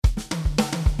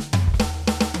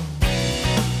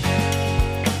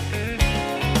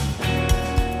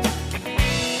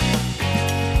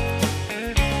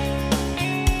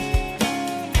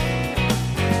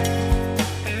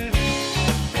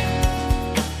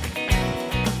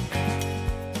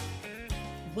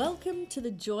Welcome to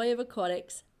the Joy of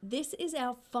Aquatics. This is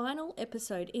our final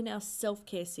episode in our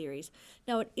self-care series.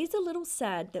 Now, it is a little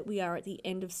sad that we are at the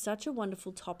end of such a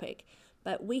wonderful topic,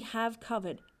 but we have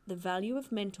covered the value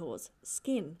of mentors,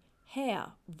 skin,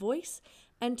 hair, voice,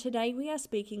 and today we are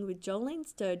speaking with Jolene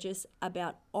Sturgis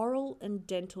about oral and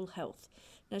dental health.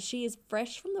 Now, she is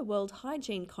fresh from the World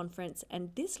Hygiene Conference,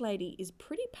 and this lady is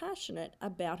pretty passionate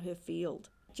about her field.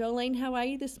 Jolene, how are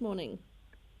you this morning?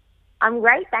 I'm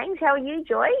great, thanks. How are you,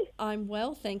 Joy? I'm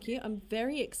well, thank you. I'm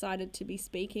very excited to be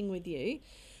speaking with you.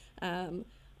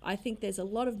 I think there's a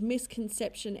lot of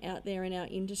misconception out there in our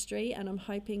industry, and I'm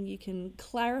hoping you can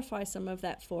clarify some of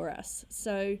that for us.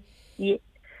 So, Yeah,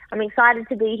 I'm excited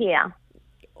to be here.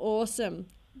 Awesome.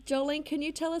 Jolene, can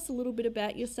you tell us a little bit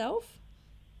about yourself?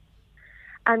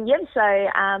 I'm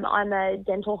a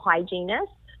dental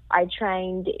hygienist. I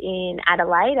trained in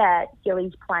Adelaide at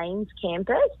Gillies Plains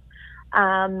campus.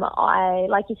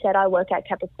 Like you said, I work at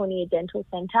Capricornia Dental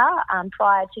Centre.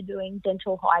 Prior to doing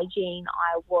dental hygiene,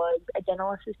 I was a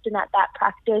dental assistant at that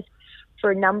practice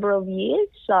for a number of years.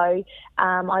 So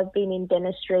I've been in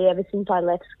dentistry ever since I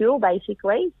left school,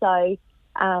 basically. So,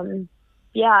 I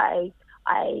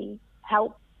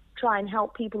try and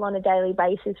help people on a daily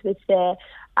basis with their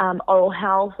oral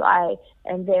health. I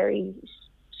am very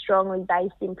strongly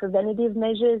based in preventative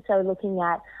measures, so looking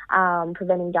at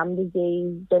preventing gum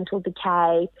disease, dental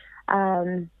decay,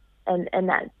 and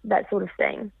that sort of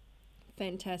thing.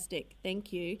 Fantastic,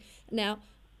 thank you. Now,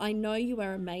 I know you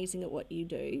are amazing at what you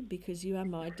do because you are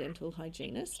my dental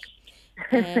hygienist.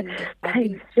 And I've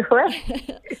been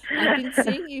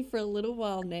seeing you for a little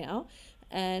while now.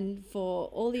 And for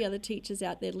all the other teachers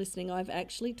out there listening, I've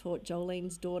actually taught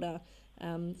Jolene's daughter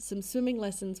some swimming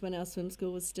lessons when our swim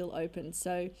school was still open.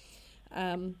 So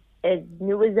it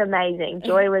was amazing.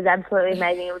 Joy was absolutely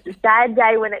amazing. It was a sad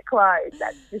day when it closed,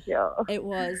 that's for sure. It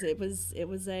was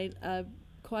a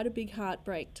quite a big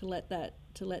heartbreak to let that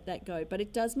go. But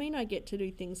it does mean I get to do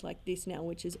things like this now,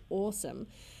 which is awesome.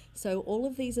 So all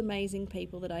of these amazing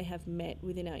people that I have met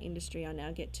within our industry, I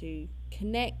now get to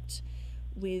connect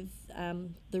with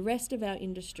the rest of our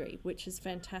industry, which is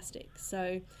fantastic.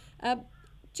 So,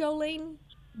 Jolene,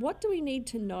 what do we need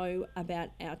to know about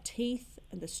our teeth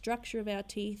and the structure of our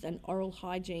teeth and oral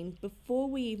hygiene before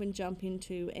we even jump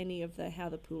into any of how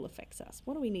the pool affects us?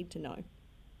 What do we need to know?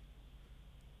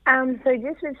 So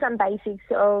just with some basics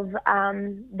of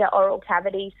the oral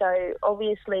cavity. So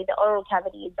obviously the oral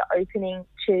cavity is the opening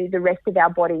to the rest of our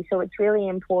body. So it's really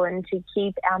important to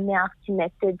keep our mouth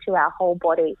connected to our whole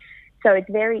body. So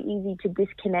it's very easy to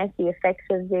disconnect the effects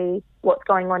of what's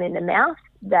going on in the mouth,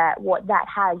 what that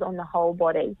has on the whole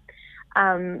body.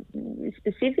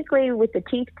 Specifically with the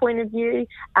teeth point of view,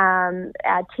 our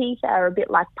teeth are a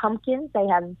bit like pumpkins. They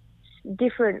have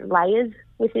different layers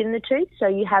within the tooth. So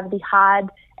you have the hard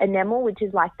enamel, which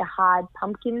is like the hard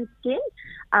pumpkin skin.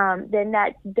 Then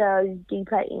that goes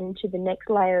deeper into the next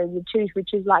layer of the tooth,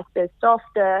 which is like the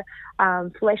softer,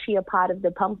 fleshier part of the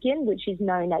pumpkin, which is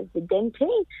known as the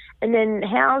dentine. And then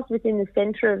housed within the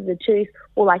center of the tooth,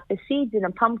 or like the seeds in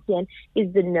a pumpkin,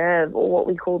 is the nerve, or what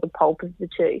we call the pulp of the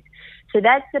tooth. So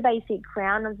that's the basic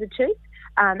crown of the tooth.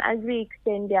 As we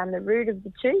extend down the root of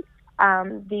the tooth,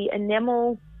 the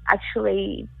enamel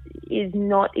actually is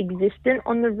not existent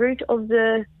on the root of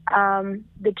the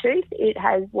tooth. It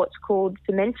has what's called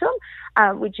cementum,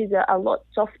 which is a lot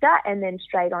softer, and then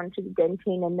straight onto the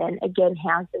dentine, and then again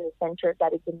housed in the center of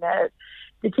that is the nerve.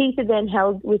 The teeth are then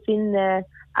held within the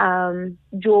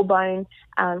jawbone,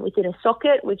 within a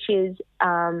socket, which is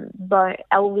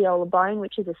alveolar bone,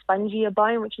 which is a spongier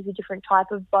bone, which is a different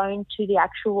type of bone to the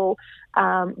actual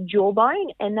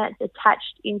jawbone, and that's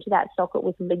attached into that socket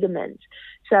with ligaments.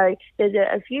 So there's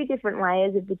a few different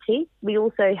layers of the teeth. We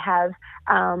also have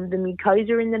the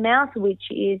mucosa in the mouth, which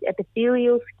is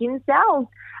epithelial skin cells,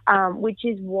 which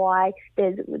is why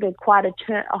there's quite a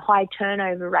high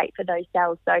turnover rate for those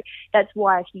cells. So that's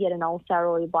why if you get an ulcer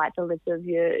or you bite the lip of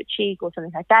your cheek or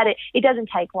something like that, it doesn't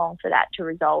take long for that to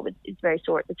resolve. It's very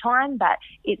sore at the time, but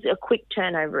it's a quick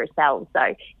turnover of cells,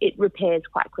 so it repairs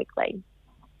quite quickly.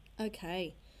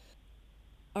 Okay.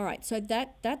 All right, so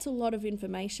that's a lot of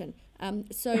information.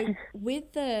 So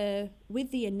with the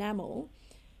enamel,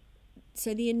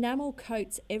 so the enamel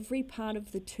coats every part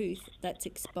of the tooth that's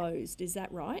exposed. Is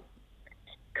that right?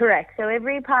 Correct. So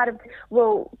every part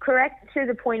correct to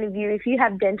the point of view, if you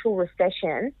have dental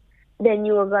recession, then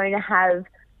you are going to have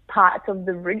parts of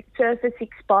the root surface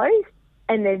exposed,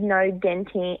 and there's no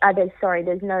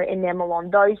there's no enamel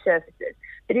on those surfaces.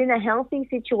 But in a healthy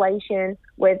situation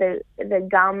where the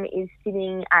gum is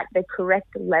sitting at the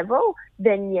correct level,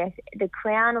 then yes, the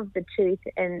crown of the tooth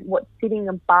and what's sitting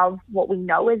above what we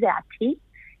know as our teeth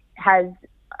has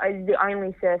the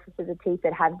only surface of the teeth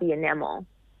that have the enamel.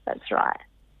 That's right.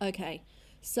 Okay.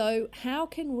 So how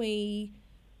can we,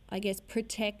 I guess,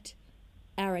 protect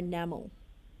our enamel?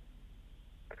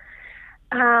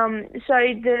 So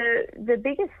the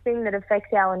biggest thing that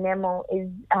affects our enamel is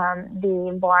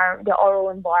the oral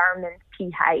environment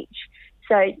pH.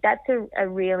 So that's a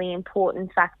really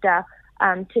important factor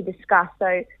to discuss.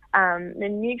 So the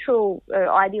neutral,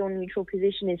 ideal neutral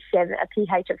position is a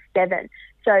pH of 7.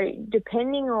 So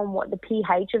depending on what the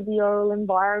pH of the oral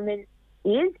environment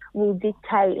is, will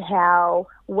dictate how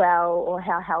well or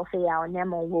how healthy our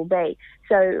enamel will be.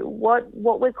 So what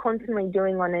we're constantly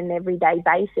doing on an everyday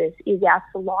basis is our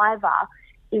saliva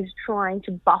is trying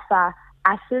to buffer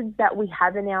acids that we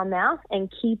have in our mouth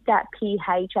and keep that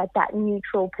pH at that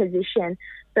neutral position.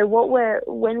 So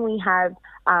when we have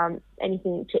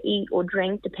anything to eat or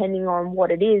drink, depending on what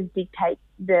it is, dictates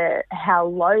how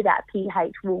low that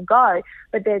pH will go.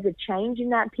 But there's a change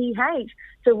in that pH.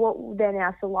 So what then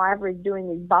our saliva is doing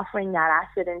is buffering that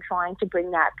acid and trying to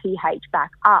bring that pH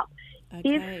back up.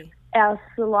 Okay. If our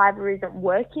saliva isn't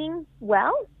working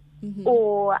well,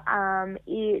 or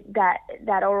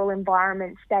that oral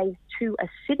environment stays too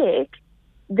acidic,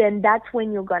 then that's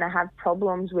when you're going to have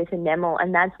problems with enamel,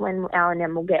 and that's when our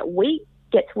enamel gets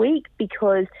weak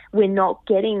because we're not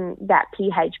getting that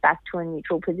pH back to a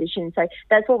neutral position. So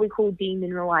that's what we call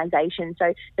demineralization.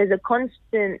 So there's a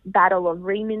constant battle of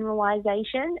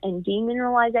remineralization and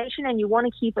demineralization, and you want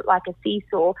to keep it like a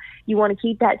seesaw. You want to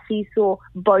keep that seesaw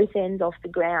both ends off the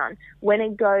ground. When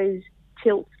it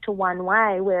tilts to one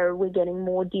way where we're getting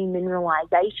more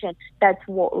demineralization, that's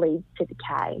what leads to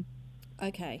decay.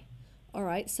 Okay. All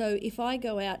right. So if I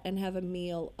go out and have a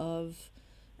meal of,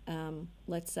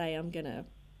 let's say I'm going to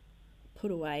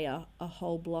put away a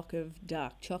whole block of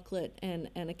dark chocolate and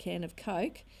a can of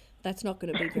Coke, that's not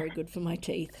going to be very good for my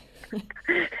teeth.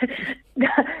 No,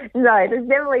 that's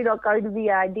definitely not going to be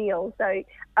ideal. So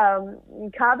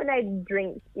carbonated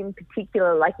drinks in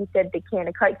particular, like you said, the can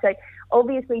of Coke. So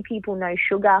obviously people know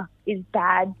sugar is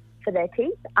bad for their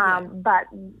teeth,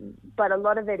 but a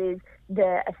lot of it is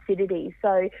the acidity.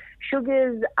 So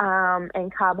sugars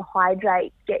and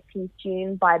carbohydrates get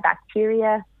consumed by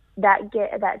bacteria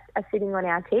that's sitting on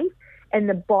our teeth, and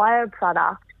the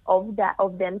byproduct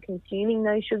of them consuming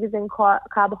those sugars and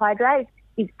carbohydrates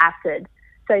is acid.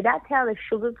 So that's how the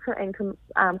sugar and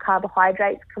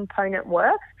carbohydrates component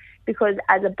works, because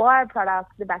as a byproduct,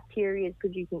 the bacteria is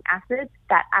producing acid.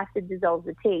 That acid dissolves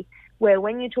the teeth. Where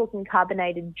when you're talking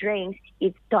carbonated drinks,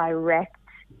 it's direct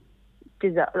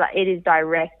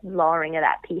lowering of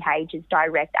that pH. It's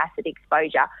direct acid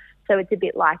exposure. So it's a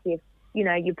bit like if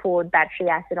you poured battery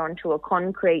acid onto a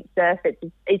concrete surface,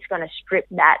 it's going to strip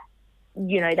that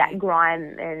that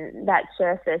grime and that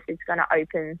surface. It's going to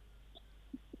open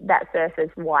that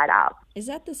surface wide up. Is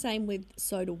that the same with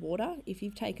soda water? If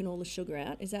you've taken all the sugar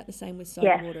out, is that the same with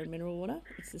soda water and mineral water?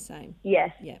 It's the same. Yes.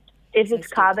 Yeah. If it's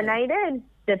carbonated,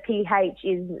 the pH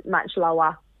is much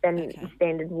lower than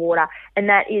standard water, and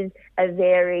that is a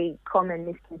very common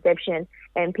misconception.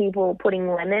 And people putting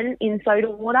lemon in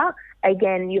soda water,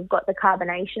 again, you've got the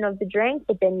carbonation of the drink,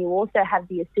 but then you also have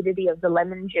the acidity of the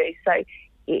lemon juice. So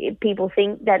people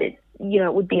think that it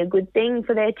would be a good thing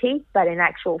for their teeth, but in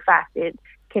actual fact, it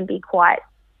can be quite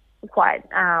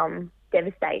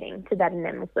devastating to that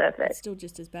enamel surface. It's still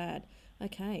just as bad.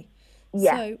 Okay.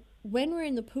 Yeah. So when we're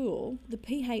in the pool, the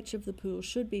pH of the pool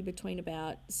should be between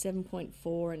about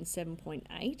 7.4 and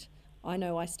 7.8. I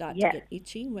know I start to get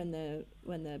itchy when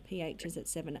the pH is at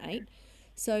 7.8.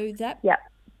 So that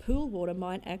pool water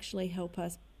might actually help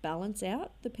us balance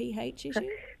out the pH issue.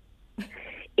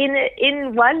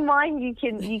 In one mind, you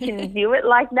can view it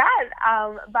like that,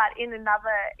 but in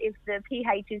another, if the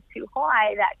pH is too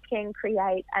high, that can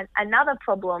create another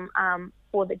problem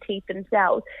for the teeth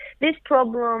themselves. This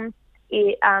problem,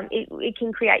 it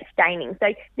can create staining.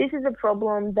 So this is a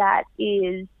problem that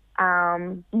is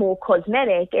more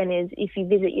cosmetic, and is if you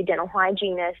visit your dental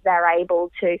hygienist, they're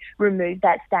able to remove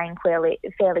that stain fairly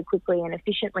quickly and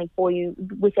efficiently for you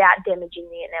without damaging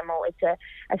the enamel. It's a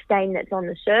stain that's on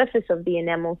the surface of the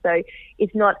enamel, so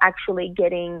it's not actually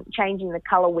changing the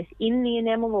colour within the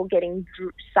enamel or getting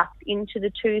sucked into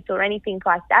the tooth or anything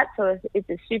like that. So it's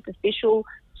a superficial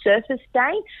surface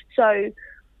stain. So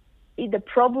the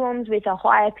problems with a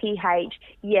higher pH,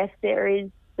 yes, there is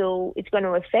still, it's going to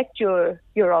affect your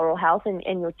oral health and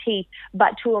your teeth,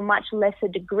 but to a much lesser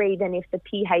degree than if the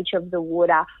pH of the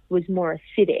water was more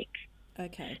acidic.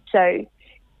 Okay. So,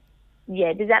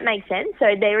 yeah, does that make sense?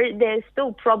 So there's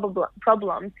still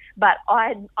problems, but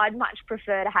I'd much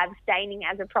prefer to have staining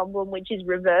as a problem which is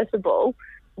reversible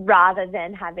rather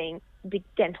than having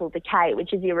dental decay,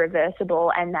 which is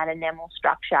irreversible, and that enamel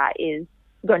structure is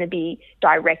going to be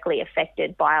directly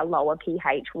affected by a lower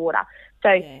pH water.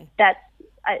 So that's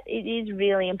it is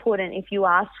really important if you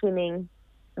are swimming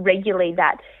regularly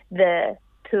that the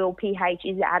pool pH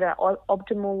is at an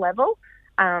optimal level.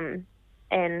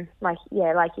 And like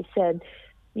you said,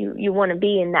 you want to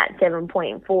be in that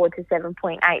 7.4 to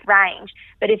 7.8 range.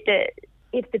 But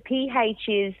if the pH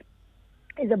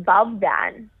is above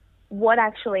that, what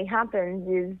actually happens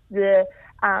is the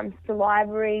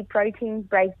salivary proteins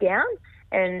break down,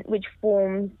 and which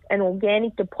forms an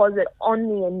organic deposit on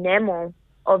the enamel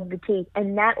of the teeth,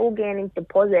 and that organic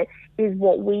deposit is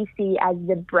what we see as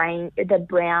the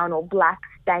brown or black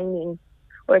staining,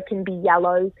 or it can be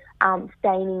yellow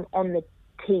staining on the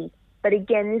teeth. But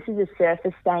again, this is a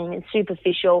surface stain. It's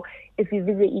superficial. If you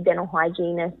visit your dental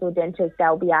hygienist or dentist,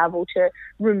 they'll be able to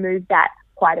remove that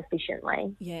quite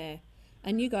efficiently. Yeah.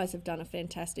 And you guys have done a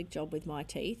fantastic job with my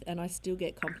teeth, and I still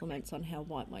get compliments on how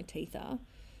white my teeth are.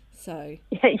 So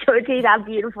your teeth are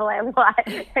beautiful and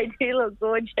white. They do look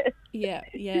gorgeous. Yeah.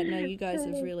 No, you guys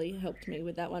have really helped me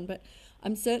with that one. But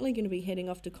I'm certainly going to be heading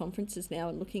off to conferences now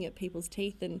and looking at people's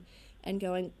teeth and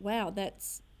going, wow,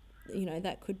 that's,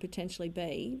 that could potentially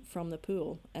be from the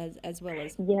pool as well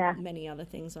as many other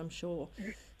things, I'm sure.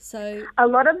 So a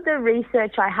lot of the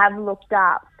research I have looked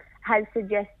up has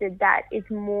suggested that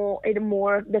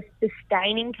the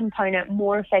staining component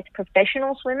more affects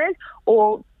professional swimmers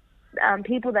or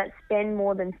people that spend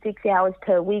more than 6 hours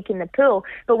per week in the pool.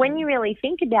 But when you really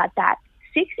think about that,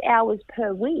 6 hours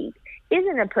per week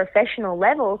isn't a professional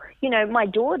level. My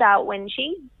daughter, when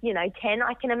she's, 10,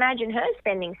 I can imagine her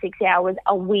spending 6 hours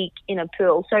a week in a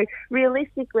pool. So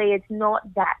realistically, it's not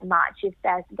that much if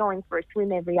they're going for a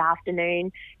swim every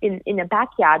afternoon in a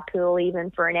backyard pool,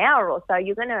 even for an hour or so.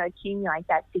 You're going to accumulate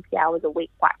that 6 hours a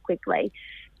week quite quickly.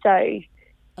 So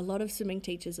a lot of swimming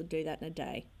teachers will do that in a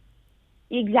day.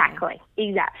 Exactly.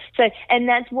 So, and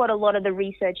that's what a lot of the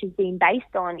research has been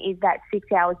based on, is that 6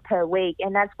 hours per week.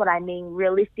 And that's what I mean.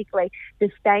 Realistically, the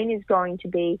stain is going to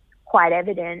be quite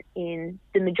evident in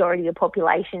the majority of the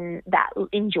population that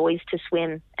enjoys to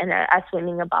swim and are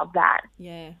swimming above that.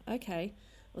 Yeah. Okay.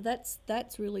 Well,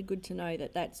 that's really good to know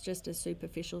that that's just a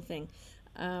superficial thing.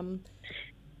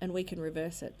 And we can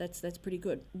reverse it. That's pretty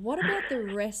good. What about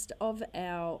the rest of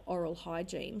our oral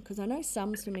hygiene? Because I know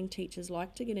some swimming teachers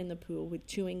like to get in the pool with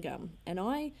chewing gum, and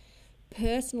I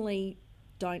personally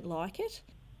don't like it.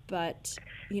 But,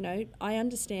 I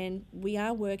understand we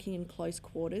are working in close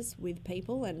quarters with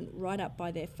people and right up by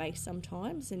their face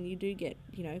sometimes, and you do get,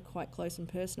 quite close and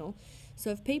personal. So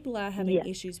if people are having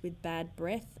issues with bad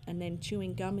breath and then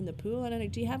chewing gum in the pool, I don't know,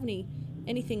 do you have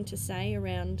anything to say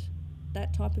around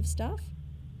that type of stuff?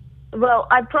 Well,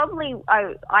 I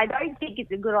don't think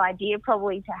it's a good idea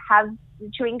probably to have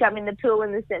chewing gum in the pool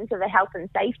in the sense of a health and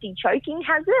safety choking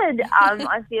hazard.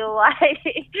 I feel like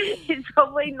it's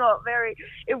probably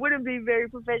it wouldn't be very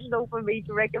professional for me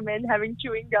to recommend having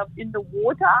chewing gum in the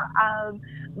water.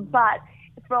 But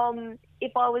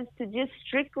if I was to just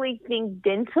strictly think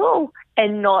dental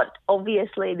and not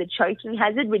obviously the choking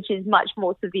hazard, which is much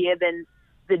more severe than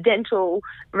the dental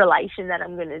relation that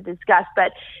I'm going to discuss,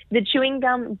 but the chewing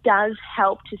gum does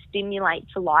help to stimulate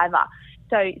saliva.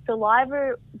 So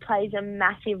saliva plays a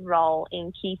massive role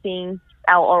in keeping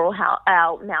our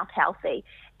mouth healthy,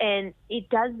 and it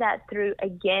does that through,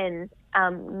 again,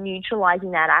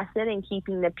 neutralizing that acid and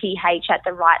keeping the pH at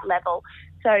the right level.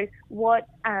 So what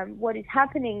is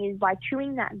happening is by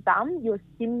chewing that gum, you're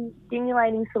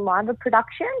stimulating saliva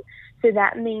production. So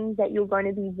that means that you're going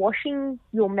to be washing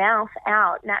your mouth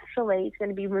out naturally. It's going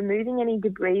to be removing any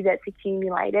debris that's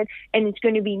accumulated, and it's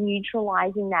going to be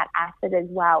neutralizing that acid as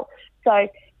well. So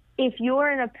if you're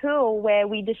in a pool where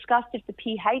we discussed if the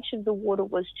pH of the water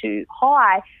was too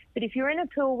high, but if you're in a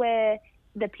pool where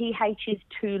the pH is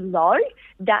too low,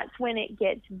 that's when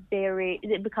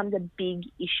it becomes a big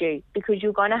issue, because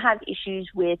you're going to have issues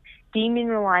with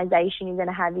demineralization, you're going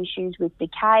to have issues with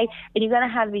decay, and you're going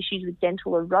to have issues with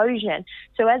dental erosion.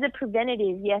 So as a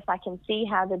preventative, yes, I can see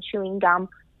how the chewing gum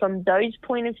from those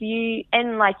point of view,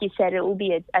 and like you said, it will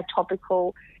be a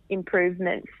topical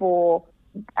improvement for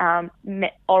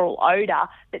oral odor,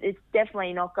 but it's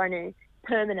definitely not going to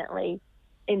permanently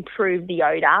improve the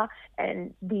odor.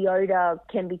 And the odor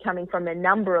can be coming from a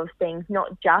number of things,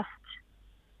 not just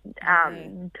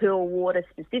pool water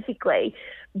specifically,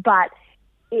 but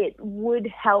it would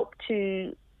help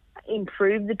to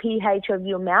improve the pH of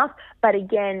your mouth. But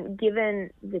again,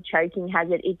 given the choking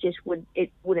hazard,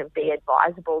 it wouldn't be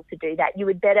advisable to do that. You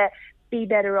would be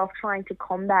better off trying to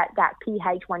combat that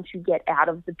pH once you get out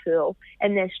of the pool,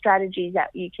 and there's strategies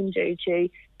that you can do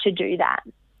to do that.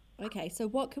 Okay, so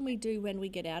what can we do when we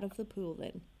get out of the pool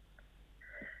then?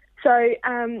 So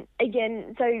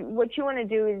so what you want to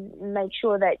do is make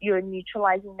sure that you're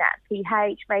neutralizing that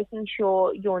pH, making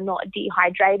sure you're not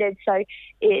dehydrated. So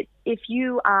if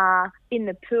you are in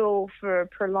the pool for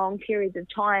prolonged periods of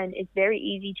time, it's very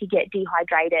easy to get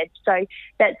dehydrated. So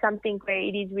that's something where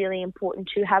it is really important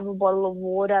to have a bottle of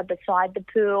water beside the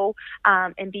pool,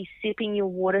 and be sipping your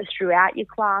water throughout your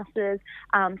classes.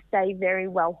 Stay very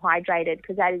well hydrated,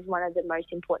 because that is one of the most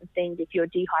important things. If you're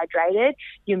dehydrated,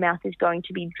 your mouth is going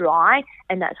to be dry,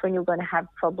 and that's when you're going to have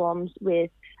problems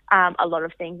with a lot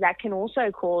of things. That can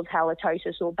also cause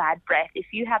halitosis or bad breath. If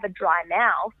you have a dry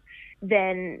mouth,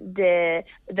 then the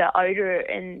odor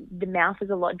and the mouth is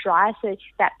a lot drier, so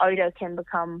that odor can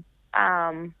become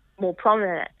more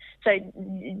prominent. So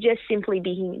just simply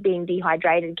being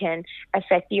dehydrated can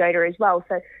affect the odor as well.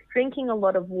 So drinking a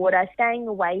lot of water, staying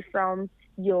away from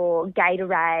your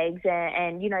Gatorades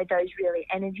and those really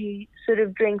energy sort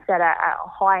of drinks that are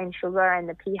high in sugar and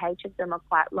the pH of them are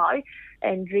quite low,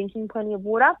 and drinking plenty of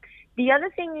water. The other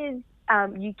thing is,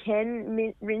 you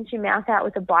can rinse your mouth out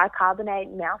with a bicarbonate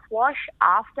mouthwash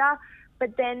after,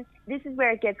 but then this is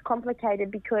where it gets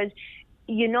complicated, because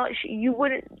you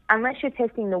wouldn't, unless you're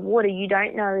testing the water, you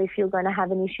don't know if you're going to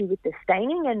have an issue with the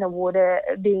staining and the water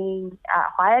being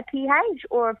higher pH,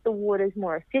 or if the water's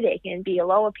more acidic and be a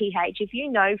lower pH. If you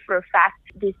know for a fact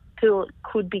this pool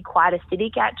could be quite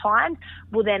acidic at times,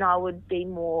 well then I would be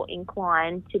more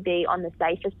inclined to be on the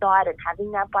safer side and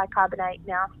having that bicarbonate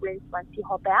mouth rinse once you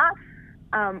hop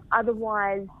out.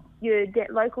 Otherwise, your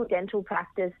local dental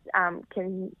practice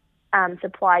can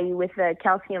supply you with a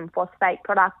calcium phosphate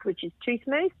product, which is tooth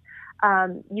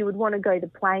mousse. You would want to go the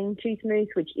plain tooth mousse,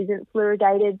 which isn't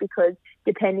fluoridated, because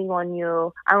depending on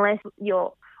unless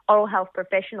your oral health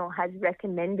professional has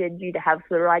recommended you to have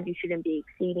fluoride, you shouldn't be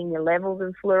exceeding your levels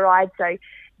of fluoride. So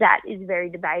that is very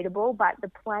debatable. But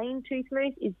the plain tooth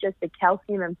mousse is just a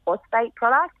calcium and phosphate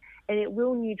product, and it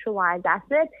will neutralize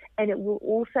acid, and it will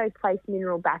also place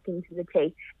mineral back into the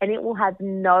teeth, and it will have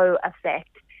no effect.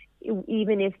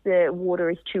 Even if the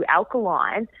water is too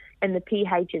alkaline and the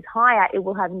pH is higher, it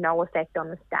will have no effect on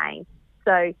the stain.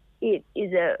 So it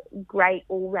is a great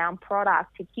all-round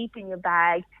product to keep in your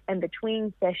bag, and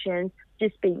between sessions,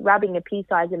 just be rubbing a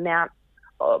pea-sized amount,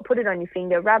 or put it on your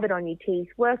finger, rub it on your teeth,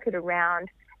 work it around.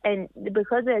 And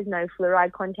because there's no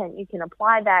fluoride content, you can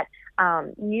apply that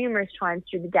numerous times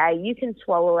through the day. You can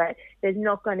swallow it. There's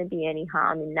not going to be any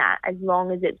harm in that, as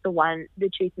long as it's the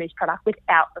tooth mousse product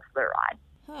without the fluoride.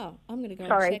 Oh, I'm going to go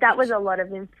Sorry, and check that was a lot of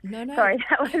No. Sorry,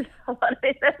 that was a lot of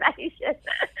information.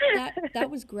 That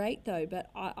was great though, but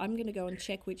I'm going to go and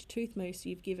check which tooth mousse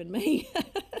you've given me.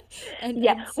 and see.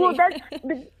 Well,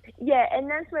 and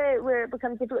that's where it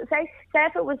becomes difficult. Say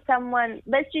if it was someone,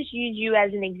 let's just use you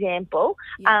as an example.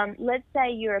 Yeah. Let's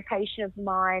say you're a patient of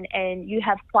mine and you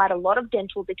have quite a lot of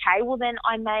dental decay. Well, then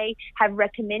I may have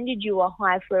recommended you a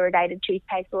high fluoridated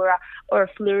toothpaste or a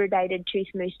fluoridated tooth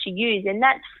mousse to use, and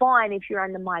that's fine if you're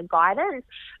under my guidance.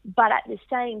 But at the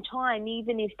same time,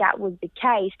 even if that was the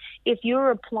case, if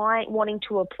you're wanting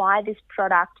to apply this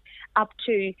product up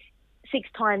to 6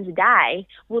 times a day,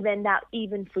 well then that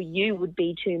even for you would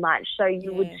be too much. So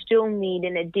you would still need,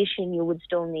 in addition,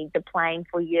 the plain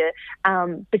for your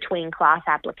between class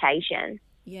application.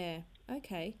 Yeah.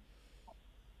 Okay.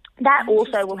 That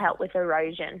also will help with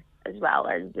erosion as well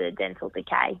as the dental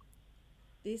decay.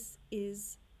 This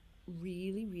is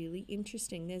really, really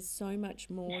interesting. There's so much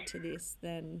more to this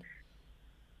than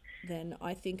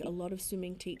I think a lot of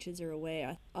swimming teachers are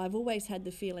aware. I've always had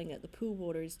the feeling that the pool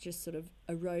water is just sort of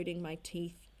eroding my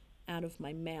teeth out of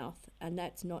my mouth, and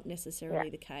that's not necessarily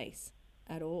the case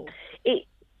at all.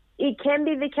 It can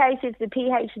be the case if the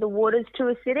pH of the water is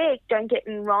too acidic. Don't get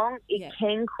me wrong, it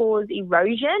can cause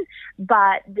erosion,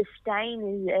 but the stain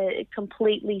is a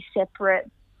completely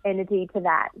separate entity to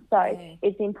that. So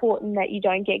it's important that you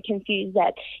don't get confused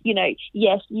that,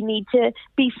 yes, you need to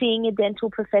be seeing a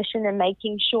dental profession and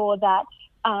making sure that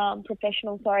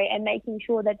and making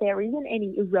sure that there isn't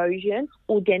any erosion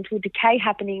or dental decay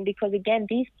happening, because again,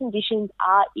 these conditions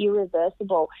are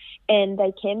irreversible and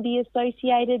they can be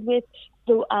associated with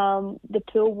the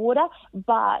pool water,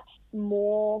 but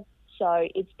more so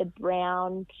it's the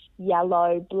brown,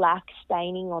 yellow, black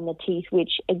staining on the teeth,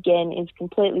 which again is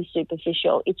completely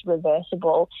superficial. It's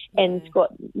reversible and it's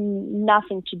got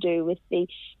nothing to do with the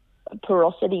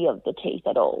porosity of the teeth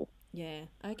at all. Yeah,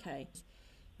 okay.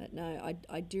 But no,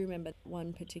 I do remember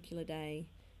one particular day,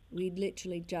 we'd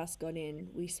literally just got in,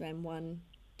 we swam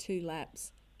 1-2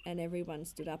 laps, and everyone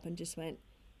stood up and just went,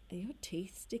 "Are your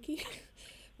teeth sticky?"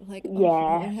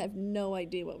 I have no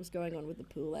idea what was going on with the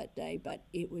pool that day, but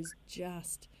it was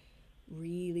just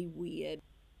really weird.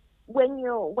 When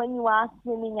you are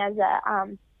swimming as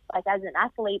as an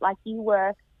athlete like you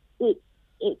were, it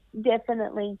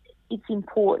definitely, it's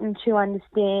important to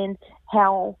understand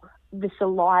how the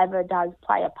saliva does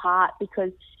play a part,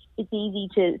 because it's easy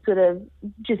to sort of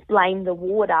just blame the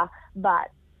water,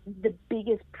 but the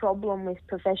biggest problem with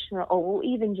professional, or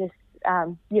even just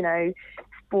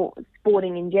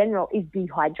sporting in general, is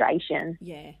dehydration.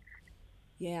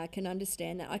 Yeah, I can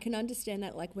understand that. I can understand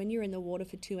that, like when you're in the water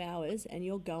for 2 hours and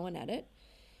you're going at it.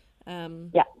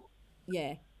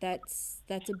 Yeah, that's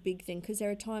a big thing, because there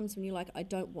are times when you're like, I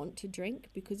don't want to drink,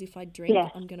 because if I drink,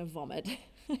 I'm going to vomit.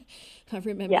 I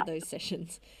remember those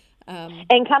sessions.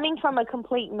 And coming from a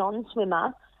complete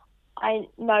non-swimmer, I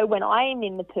know when I am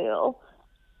in the pool,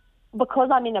 because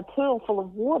I'm in a pool full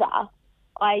of water,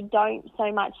 I don't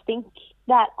so much think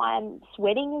that I'm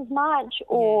sweating as much,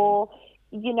 or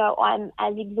I'm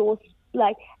as exhausted,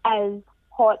 like as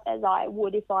hot as I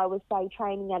would if I was, say,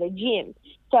 training at a gym.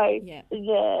 So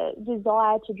the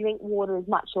desire to drink water is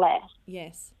much less.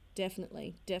 Yes,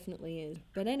 definitely is.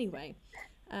 But anyway,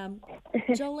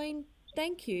 Jolene,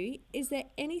 thank you. Is there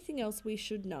anything else we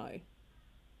should know?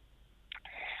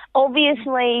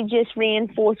 Obviously, just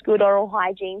reinforce good oral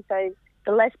hygiene. So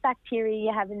the less bacteria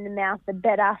you have in the mouth, the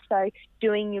better. So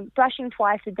brushing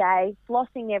twice a day,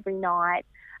 flossing every night,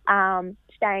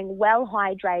 staying well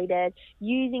hydrated,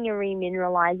 using a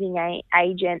remineralizing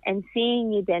agent, and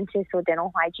seeing your dentist or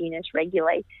dental hygienist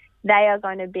regularly. They are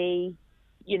going to be,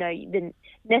 the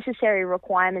necessary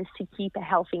requirements to keep a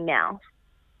healthy mouth.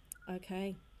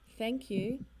 Okay. Thank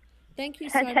you. Thank you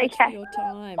so much for your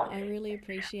time. I really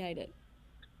appreciate it.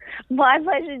 My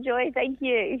pleasure, Joy. Thank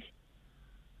you.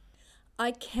 I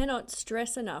cannot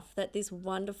stress enough that this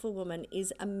wonderful woman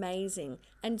is amazing,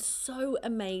 and so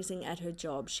amazing at her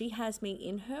job. She has me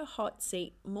in her hot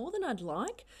seat more than I'd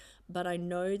like, but I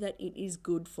know that it is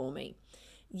good for me.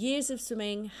 Years of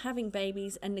swimming, having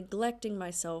babies, and neglecting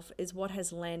myself is what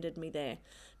has landed me there.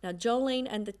 Now, Jolene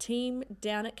and the team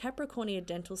down at Capricornia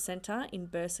Dental Centre in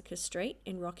Berserker Street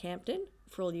in Rockhampton,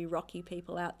 for all you Rocky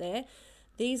people out there,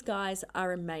 these guys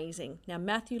are amazing. Now,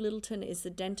 Matthew Littleton is the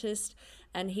dentist,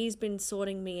 and he's been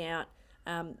sorting me out,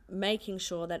 making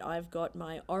sure that I've got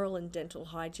my oral and dental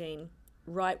hygiene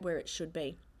right where it should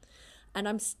be. And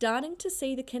I'm starting to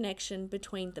see the connection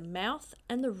between the mouth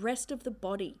and the rest of the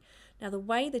body. Now, the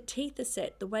way the teeth are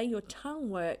set, the way your tongue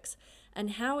works,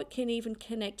 and how it can even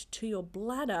connect to your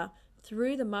bladder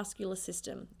through the muscular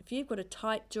system. If you've got a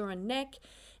tight jaw and neck,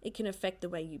 it can affect the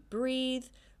way you breathe,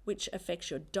 which affects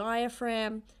your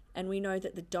diaphragm. And we know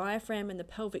that the diaphragm and the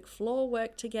pelvic floor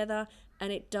work together,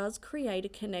 and it does create a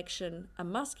connection, a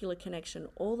muscular connection,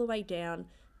 all the way down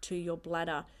to your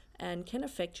bladder, and can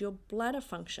affect your bladder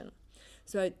function.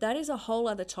 So that is a whole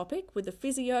other topic with the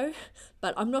physio,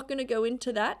 but I'm not going to go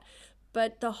into that.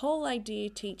 But the whole idea,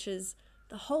 teachers,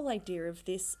 the whole idea of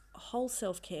this whole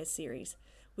self-care series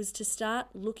was to start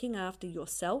looking after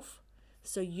yourself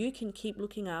so you can keep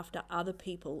looking after other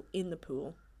people in the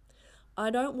pool. I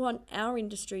don't want our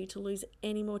industry to lose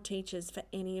any more teachers for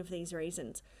any of these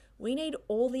reasons. We need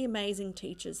all the amazing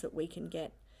teachers that we can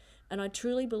get. And I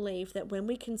truly believe that when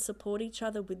we can support each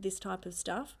other with this type of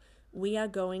stuff, we are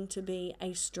going to be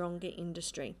a stronger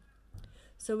industry.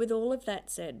 So with all of that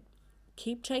said,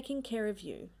 keep taking care of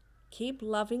you, keep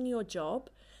loving your job,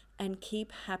 and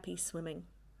keep happy swimming.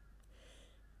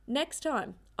 Next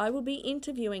time, I will be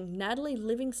interviewing Natalie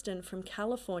Livingston from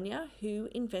California, who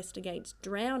investigates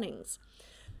drownings.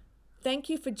 Thank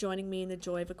you for joining me in the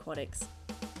joy of aquatics.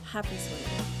 Happy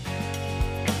swimming.